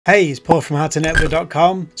Hey, it's Paul from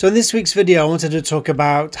howtonetwork.com. So in this week's video I wanted to talk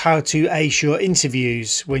about how to ace your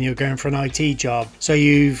interviews when you're going for an IT job. So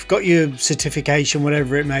you've got your certification,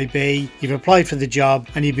 whatever it may be, you've applied for the job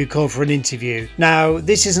and you've been called for an interview. Now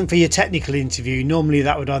this isn't for your technical interview. Normally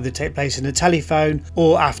that would either take place in a telephone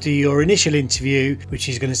or after your initial interview, which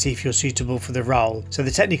is going to see if you're suitable for the role. So the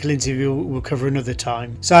technical interview we'll cover another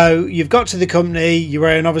time. So you've got to the company, you're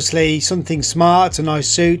wearing obviously something smart, a nice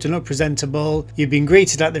suit, and look presentable. You've been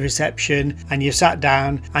greeted at the reception and you've sat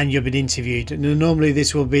down and you've been interviewed. And normally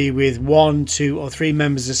this will be with 1, 2 or 3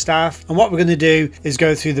 members of staff, and what we're going to do is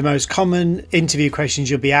go through the most common interview questions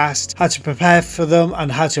you'll be asked, how to prepare for them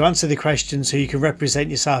and how to answer the questions so you can represent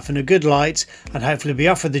yourself in a good light and hopefully be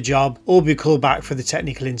offered the job or be called back for the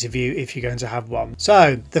technical interview if you're going to have one.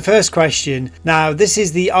 So the first question, now this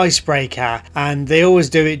is the icebreaker, and they always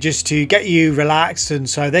do it just to get you relaxed, and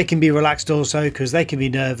so they can be relaxed also because they can be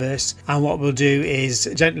nervous. And what we'll do is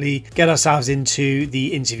gently get ourselves into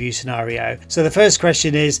the interview scenario. So the first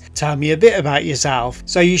question is, tell me a bit about yourself.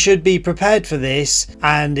 So you should be prepared for this,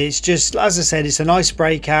 and it's just, as I said, it's an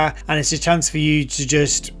icebreaker and it's a chance for you to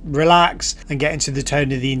just relax and get into the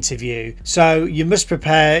tone of the interview. So you must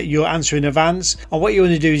prepare your answer in advance, and what you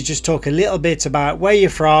want to do is just talk a little bit about where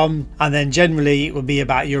you're from, and then generally it will be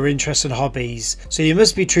about your interests and hobbies. So you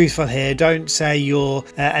must be truthful here. Don't say you're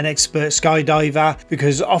an expert skydiver,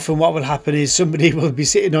 because often what will happen is somebody will be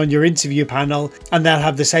sitting on your interview panel and they'll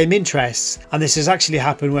have the same interests. And this has actually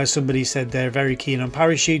happened where somebody said they're very keen on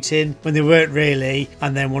parachuting when they weren't really,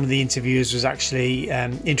 and then one of the interviewers was actually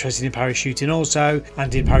interested in parachuting also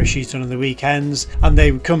and did parachuting on the weekends, and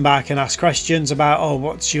they would come back and ask questions about, oh,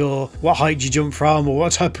 what height do you jump from, or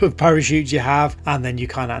what type of parachute do you have, and then you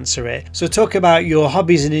can't answer it. So talk about your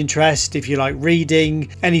hobbies and interests, if you like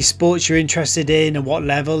reading, any sports you're interested in and what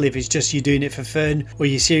level, if it's just you're doing it for fun or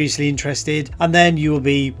you're seriously interested. And then you will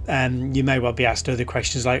be you may well be asked other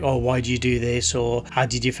questions like, oh, why do you do this, or how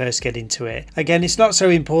did you first get into it? Again, it's not so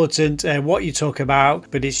important what you talk about,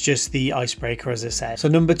 but it's just the icebreaker, as I said. So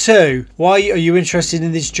number 2, why are you interested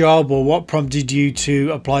in this job, or what prompted you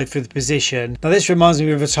to apply for the position? Now this reminds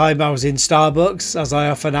me of a time I was in Starbucks, as I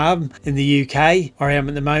often am in the UK, where I am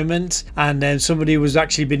at the moment, and somebody was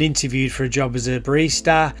actually been interviewed for a job as a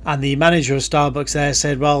barista, and the manager of Starbucks there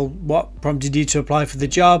said, well, what prompted you to apply for the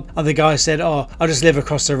job? And the guy said, oh, I just live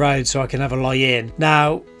across the road so I can have a lie in.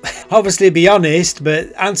 Now obviously be honest,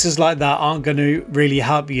 but answers like that aren't going to really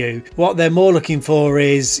help you. What they're more looking for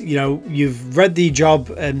is, you know, you've read the job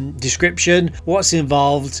description, what's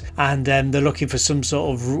involved, and they're looking for some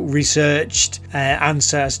sort of researched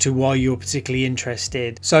answer as to why you're particularly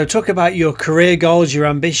interested. So talk about your career goals, your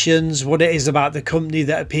ambitions, what it is about the company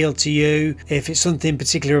that appealed to you. If it's something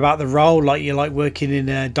particular about the role, like you like working in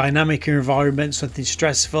a dynamic environment, something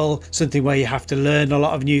stressful, something where you have to learn a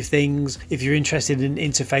lot of new things. If you're interested in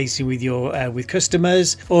interfacing with your with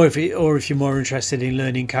customers, or if you're more interested in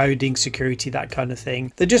learning coding, security, that kind of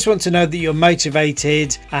thing. They just want to know that you're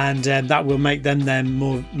motivated, and that will make them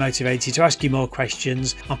more motivated to ask you more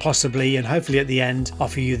questions and possibly and hopefully at the end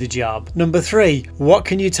offer you the job. Number 3, what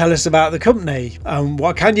can you tell us about the company?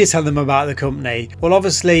 What can you tell them about the company? Well,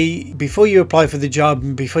 obviously before you apply for the job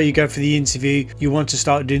and before you go for the interview, you want to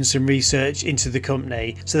start doing some research into the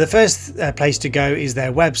company. So the first place to go is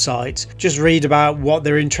their website. Just read about what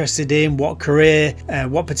they're interested in, what career,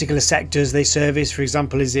 what particular sectors they service. For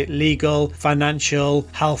example, is it legal, financial,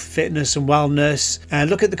 health, fitness and wellness?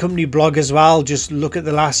 Look at the company blog as well. Just look at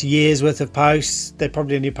the last year's worth of posts. They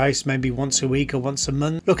probably only post maybe once a week or once a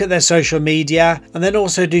month. Look at their social media, and then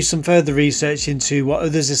also do some further research into what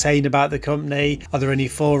others are saying about the company. Are there any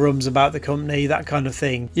forums about the company? That kind of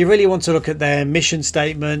thing. You really want to look at their mission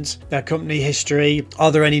statement, their company history.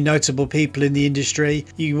 Are there any notable people in the industry?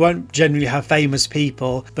 You won't generally have famous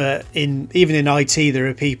people, but even in IT there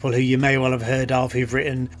are people who you may well have heard of, who've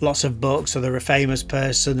written lots of books, or they're a famous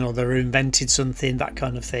person, or they've invented something, that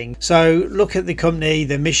kind of thing. So look at the company,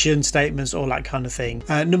 their mission statements, all that kind of thing.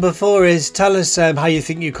 Number 4 is, tell us how you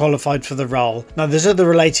think you qualified for the role. Now there's other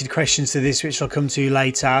related questions to this which I'll come to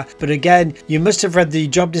later, but again, you must have read the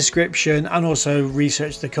job description and also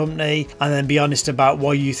researched the company, and then be honest about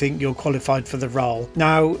why you think you're qualified for the role.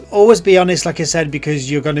 Now always be honest, like I said, because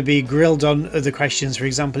you're going to be grilled on other questions. For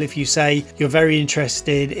example, if you say you're very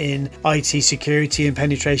interested in IT security and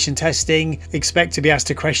penetration testing, expect to be asked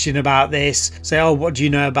a question about this. Say, oh, what do you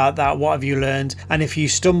know about that? What have you learned? And if you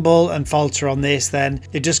stumble and falter on this, then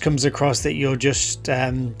it just comes across that you're just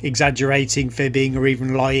exaggerating, fibbing, or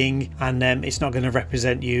even lying, and it's not going to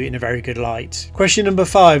represent you in a very good light. Question number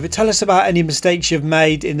 5, tell us about any mistakes you've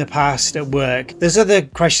made in the past at work. There's other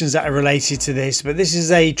questions that are related to this, but this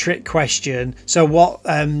is a trick question happen. So what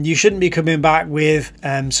you shouldn't be coming back with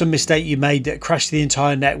some mistake you made that crashed the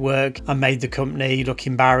entire network and made the company look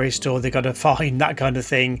embarrassed, or they got a fine, that kind of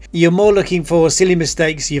thing. You're more looking for silly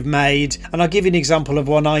mistakes you've made. And I'll give you an example of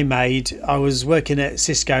one I made. I was working at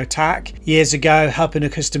Cisco TAC years ago, helping a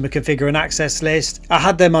customer configure an access list. I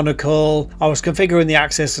had them on a call. I was configuring the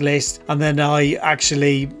access list, and then I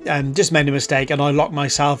actually just made a mistake and I locked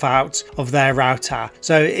myself out of their router.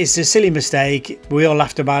 So it's a silly mistake. We all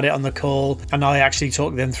laughed about it on the call, and I actually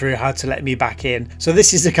talked them through how to let me back in. So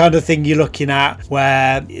this is the kind of thing you're looking at,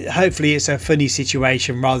 where hopefully it's a funny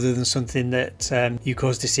situation rather than something that you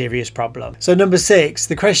caused a serious problem. So number 6,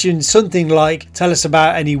 the question, something like, tell us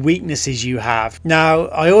about any weaknesses you have. Now,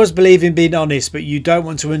 I always believe in being honest, but you don't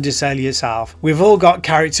want to undersell yourself. We've all got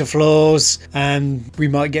character flaws, and we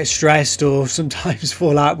might get stressed or sometimes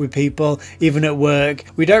fall out with people, even at work.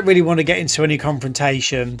 We don't really want to get into any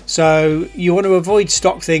confrontation. So you want to avoid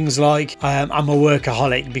stock things like, I'm a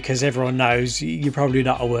workaholic, because everyone knows you're probably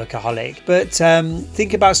not a workaholic. But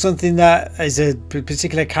think about something that is a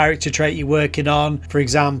particular character trait you're working on. For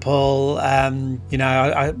example, you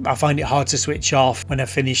know, I find it hard to switch off when I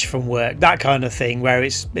finish from work, that kind of thing, where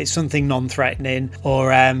it's something non-threatening.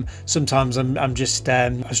 Or sometimes I'm just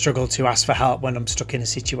I struggle to ask for help when I'm stuck in a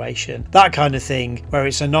situation, that kind of thing, where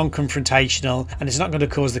it's a non-confrontational and it's not going to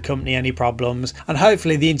cause the company any problems. And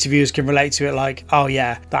hopefully the interviewers can relate to it, like, oh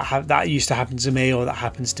yeah, that used to happen to me, or that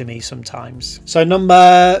happens to me sometimes. So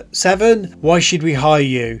number 7, why should we hire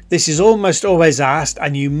you? This is almost always asked,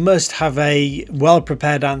 and you must have a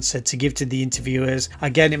well-prepared answer to give to the interviewers.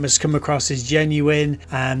 Again, it must come across as genuine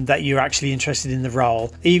and that you're actually interested in the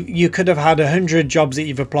role. You could have had 100 jobs that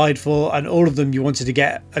you've applied for, and all of them you wanted to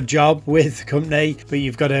get a job with the company, but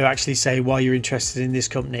you've got to actually say why you're interested in this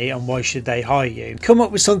company and why should they hire you. Come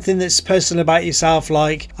up with something that's personal about yourself,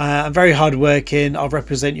 like, I'm very hardworking, I'll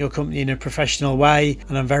represent your company in a professional way,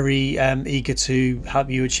 and I'm very eager to help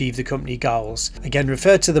you achieve the company goals. Again,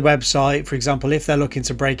 refer to the website. For example, if they're looking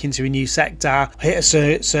to break into a new sector, hit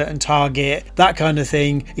a certain target, that kind of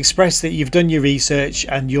thing. Express that you've done your research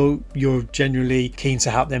and you're genuinely keen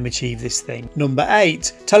to help them achieve this thing. Number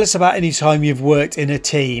 8, tell us about any time you've worked in a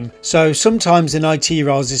team. So sometimes in IT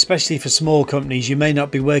roles, especially for small companies, you may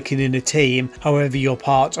not be working in a team. However, you're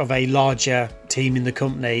part of a larger team in the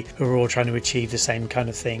company who are all trying to achieve the same kind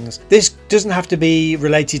of things. This doesn't have to be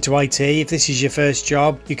related to IT. If this is your first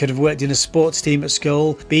job, you could have worked in a sports team at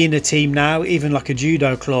school. Being a team now, even like a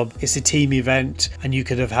judo club, it's a team event, and you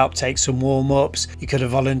could have helped take some warm-ups, you could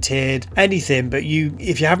have volunteered, anything. But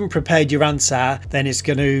if you haven't prepared your answer, then it's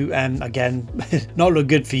going to again not look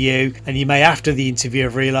good for you, and you may after the interview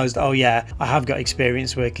have realized, oh yeah, I have got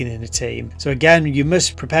experience working in a team. So again, you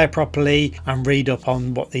must prepare properly and read up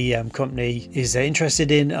on what the company is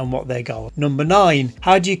interested in and what their goal. Number 9,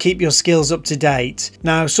 how do you keep your skills up to date?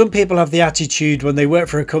 Now, some people have the attitude when they work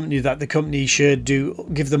for a company that the company should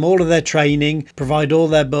give them all of their training, provide all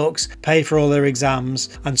their books, pay for all their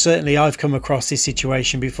exams. And certainly I've come across this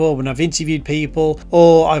situation before when I've interviewed people,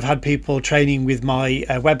 or I've had people training with my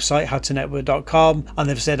website howtonetwork.com, and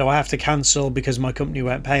they've said, oh, I have to cancel because my company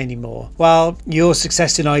won't pay anymore. Well, your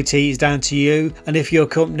success in IT is down to you, and if your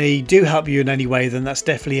company do help you in any way, then that's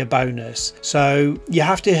definitely a bonus. So you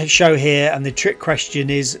have to show here, and the trick question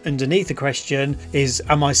is underneath the question is,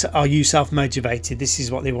 are you self-motivated? This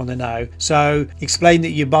is what they want to know. So explain that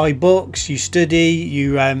you buy books, you study,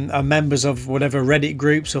 you are members of whatever Reddit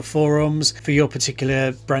groups or forums for your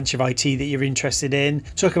particular branch of IT that you're interested in.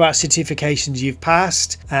 Talk about certifications you've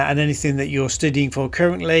passed and anything that you're studying for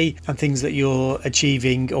currently, and things that you're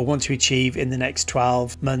achieving or want to achieve in the next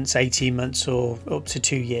 12 months, 18 months, or up to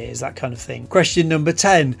 2 years, that kind of thing. Question number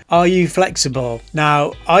 10, are you flexible?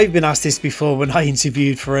 Now, I've been asked this before when I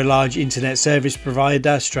interviewed for a large internet service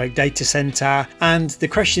provider stroke data center, and the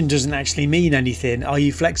question doesn't actually mean anything. Are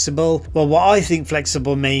you flexible? Well, what I think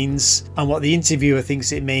flexible means and what the interviewer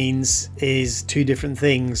thinks it means is 2 different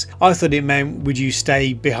things. I thought it meant, would you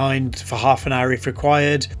stay behind for half an hour if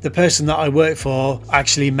required? The person that I work for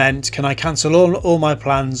actually meant, can I cancel all my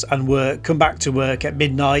plans and come back to work at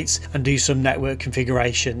midnight and do some network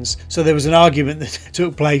configurations? So there was an argument that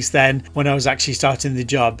took place then when I was actually starting the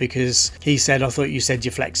job, because he said, I thought you said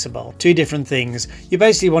you're flexible. 2 different things. You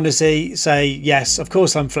basically want to say yes, of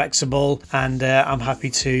course I'm flexible, and I'm happy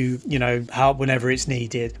to, help whenever it's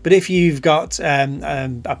needed. But if you've got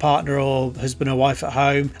a partner or husband or wife at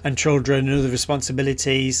home and children and other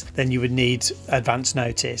responsibilities, then you would need advance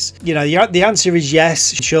notice. The answer is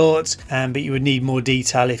yes, short, but you would need more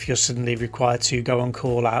detail if you're suddenly required to go on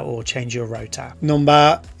call out or change your rota.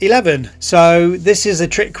 Number 11. So this is a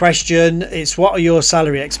trick question. 7, it's what are your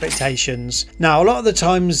salary expectations? Now, a lot of the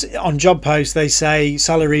times on job posts, they say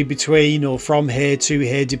salary between or from here to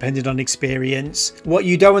here, depending on experience. What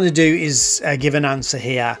you don't want to do is give an answer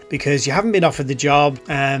here, because you haven't been offered the job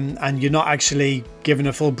and you're not actually given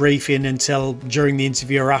a full briefing until during the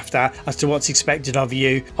interview or after as to what's expected of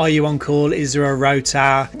you. Are you on call? Is there a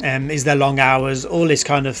rota? Is there long hours? All this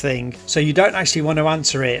kind of thing. So you don't actually want to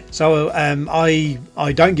answer it. So I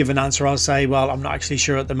don't give an answer. I'll say, well, I'm not actually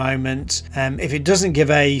sure at the moment. If it doesn't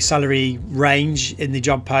give a salary range in the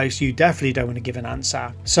job post, you definitely don't want to give an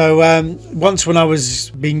answer. So once when I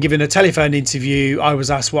was being given a telephone interview, I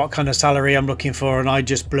was asked what kind of salary I'm looking for, and I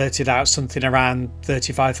just blurted out something around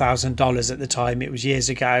 $35,000 at the time. It was years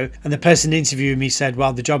ago, and the person interviewing me said,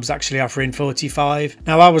 well, the job's actually offering 45.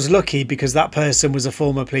 Now, I was lucky because that person was a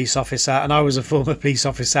former police officer and I was a former police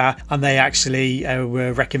officer, and they actually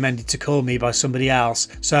were recommended to call me by somebody else.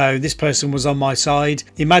 So this person was on my side.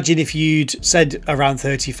 Imagine if you'd said around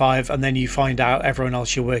 35 and then you find out everyone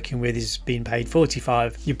else you're working with is being paid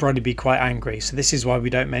 45. You'd probably be quite angry. So this is why we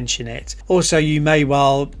don't mention it. Also, you may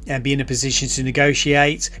well be in a position to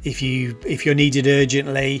negotiate if you're needed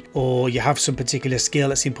urgently, or you have some particular skill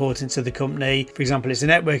that's important to the company. For example, it's a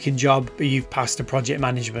networking job, but you've passed a project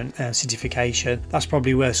management certification. That's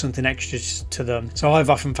probably worth something extra to them. So I've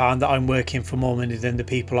often found that I'm working for more money than the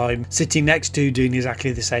people I'm sitting next to doing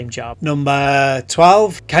exactly the same job. Number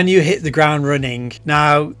 12, can you hit the ground running?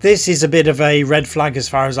 Now, this is a bit of a red flag as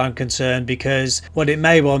far as I'm concerned, because what it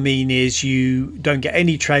may well mean is you don't get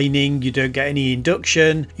any training, you don't get any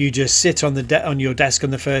induction, you just sit on your desk on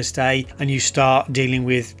the first day and you start dealing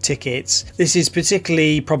with tickets. This is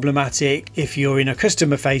particularly problematic if you're in a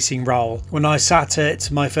customer facing role. When I sat at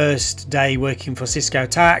my first day working for Cisco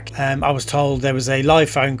TAC, I was told there was a live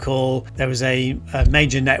phone call, there was a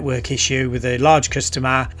major network issue with a large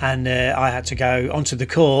customer, and I had to go onto the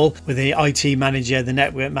call with the IT manager, the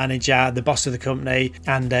network manager, the boss of the company,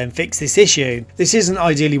 and fix this issue. This isn't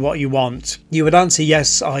ideally what you want. You would answer,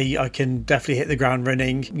 yes, I can definitely hit the ground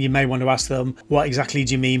running. You may want to ask them, what exactly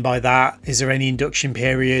do you mean by that? Is there any induction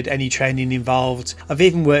period, any training involved? I've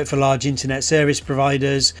even worked for large internet service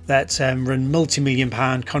providers that run multi-million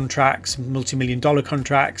pound contracts, multi-million dollar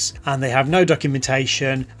contracts, and they have no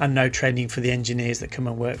documentation and no training for the engineers that come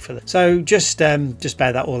and work for them. So just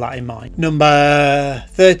bear all that in mind. Number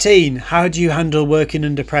 13, how do you handle working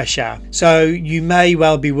under pressure? So you may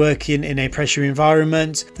well be working in a pressure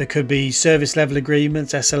environment. There could be service level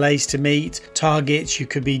agreements, SLAs to meet, targets. You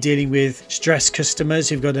could be dealing with stressed customers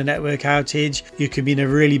who've got a network outage. You could be in a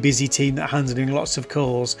really busy team that handling lots of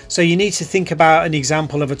calls. So you need to think about an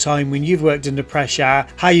example of a time when you've worked under pressure,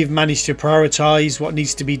 how you've managed to prioritize what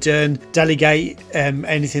needs to be done, delegate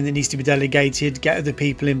anything that needs to be delegated, get other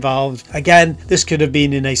people involved. Again, this could have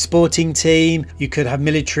been in a sporting team, you could have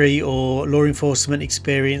military or law enforcement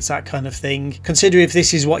experience, that kind of thing. Consider if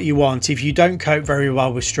this is what you want. If you don't cope very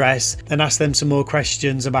well with stress, then ask them some more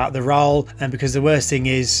questions about the role, and because the worst thing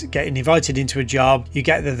is getting invited into a job, you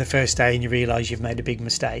get there the first day and you realize you've made a big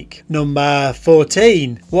mistake. Number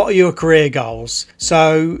 14, what are your career goals?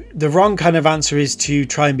 So the wrong kind of answer is to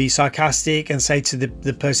try and be sarcastic and say to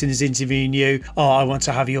the person who's interviewing you, oh, I want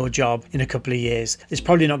to have your job in a couple of years. It's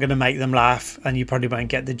probably not going to make them laugh and you probably won't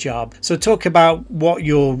get the job. So talk about what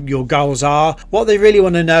your goals are. What they really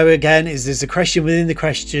want to know, again, is there's a question within the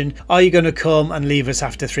question. Are you going to come and leave us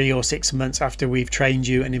after 3 or 6 months after we've trained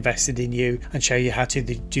you and invested in you and show you how to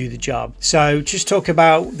do the job? So just talk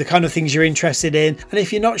about the kind of things you're interested in. And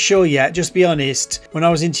if you're not sure yet, just be honest. When I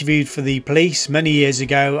was interviewed for the police many years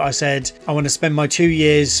ago, I said I want to spend my 2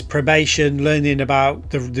 years probation learning about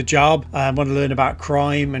the job. I want to learn about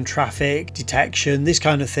crime and traffic detection, this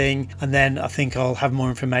kind of thing, and then I think I'll have more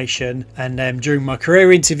information. And during my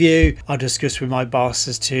career interview, I'll discuss with my boss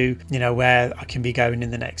as to where I can be going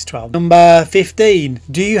in the next 12. Number 15,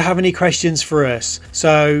 do you have any questions for us?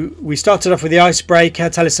 So we started off with the icebreaker.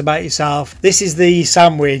 Tell us about yourself. This is the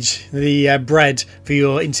sandwich, the bread for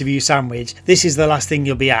your interview sandwich. This is the last thing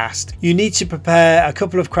you'll be asked. You need to prepare a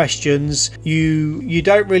couple of questions. You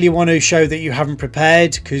don't really want to show that you haven't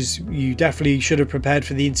prepared, because you definitely should have prepared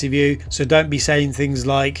for the interview. So don't be saying things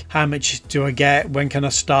like, how much do I get? When can I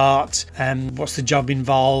start? What's the job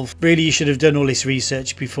involved? Really, you should have done all this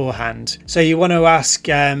research beforehand. So you want to ask,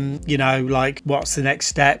 like, what's the next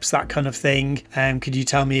steps, that kind of thing. Could you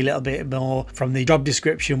tell me a little bit more from the job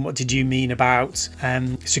description? What did you mean about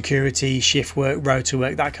security, shift work, rota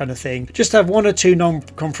work, that kind of thing? Just have 1 or 2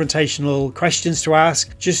 non-confrontational questions to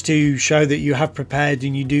ask, just to show that you have prepared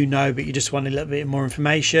and you do know, but you just want a little bit more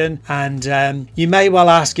information. And you may well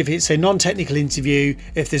ask, if it's a non-technical interview,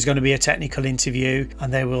 if there's going to be a technical interview,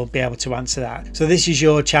 and they will be able to answer that. So this this is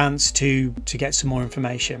your chance to get some more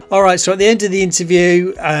information. All right, so at the end of the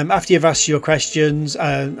interview, after you've asked your questions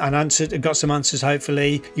and got some answers,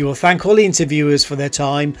 hopefully, you will thank all the interviewers for their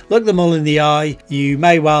time, look them all in the eye. You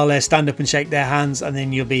may well stand up and shake their hands, and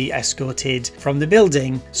then you'll be escorted from the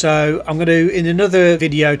building. So I'm going to, in another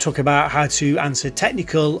video, talk about how to answer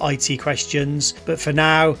technical IT questions. But for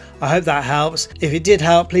now, I hope that helps. If it did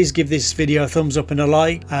help, please give this video a thumbs up and a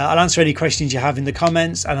like. I'll answer any questions you have in the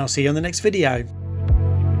comments, and I'll see you on the next video.